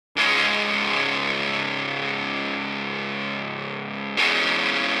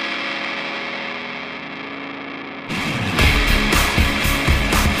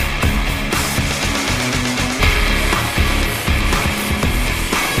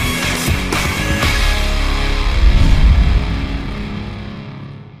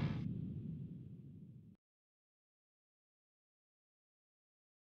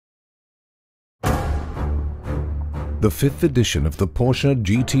The 5th edition of the Porsche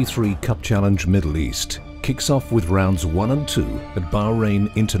GT3 Cup Challenge Middle East kicks off with rounds 1 and 2 at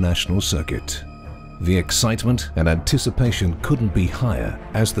Bahrain International Circuit. The excitement and anticipation couldn't be higher,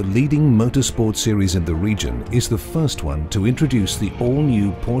 as the leading motorsport series in the region is the first one to introduce the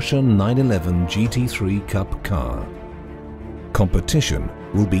all-new Porsche 911 GT3 Cup car. Competition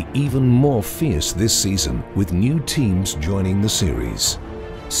will be even more fierce this season, with new teams joining the series.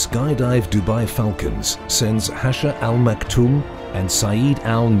 Skydive Dubai Falcons sends Hasha Al Maktoum and Saeed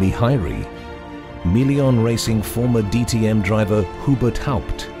Al Mihairi, Milion Racing former DTM driver Hubert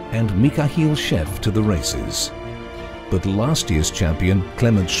Haupt and Michael Chef to the races. But last year's champion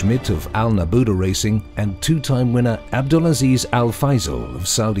Clement Schmidt of Al Nabuda Racing and two-time winner Abdulaziz Al Faisal of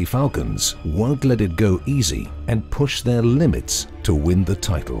Saudi Falcons won't let it go easy and push their limits to win the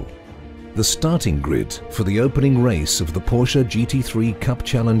title. The starting grid for the opening race of the Porsche GT3 Cup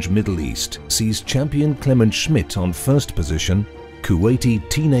Challenge Middle East sees champion Clement Schmidt on first position, Kuwaiti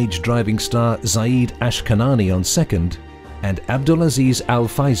teenage driving star Zaid Ashkanani on second, and Abdulaziz Al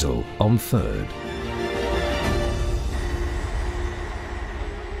Faisal on third.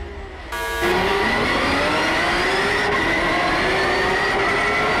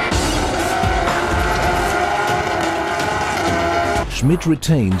 Schmidt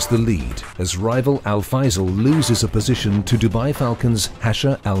retains the lead as rival Al Faisal loses a position to Dubai Falcons'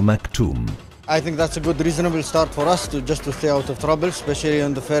 Hasha Al Maktoum. I think that's a good, reasonable start for us to stay out of trouble, especially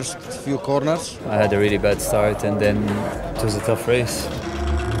in the first few corners. I had a really bad start and then it was a tough race.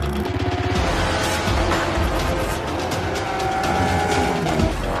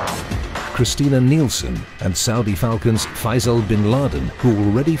 Christina Nielsen and Saudi Falcons' Faisal bin Laden, who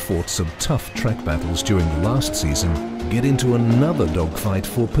already fought some tough track battles during the last season, get into another dogfight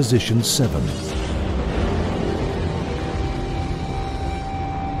for position 7.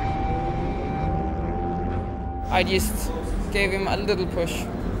 I just gave him a little push,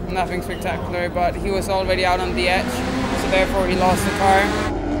 nothing spectacular, but he was already out on the edge, so therefore he lost the car.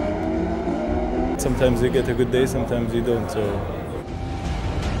 Sometimes you get a good day, sometimes you don't. So.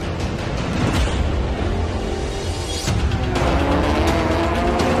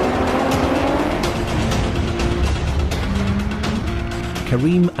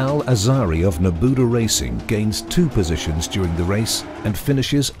 Karim Al-Azari of Nabuda Racing gains 2 positions during the race and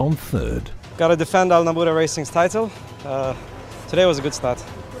finishes on third. Got to defend Al Nabuda Racing's title. Today was a good start.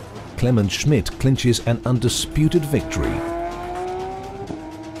 Clement Schmidt clinches an undisputed victory.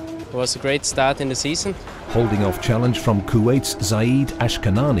 It was a great start in the season. Holding off challenge from Kuwait's Zaid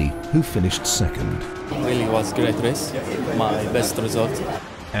Ashkanani, who finished second. Really was a great race, my best result.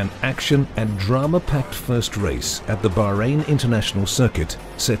 An action and drama-packed first race at the Bahrain International Circuit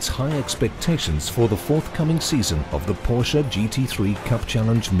sets high expectations for the forthcoming season of the Porsche GT3 Cup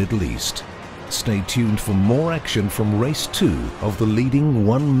Challenge Middle East. Stay tuned for more action from race 2 of the leading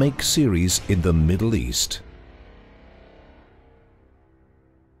one-make series in the Middle East.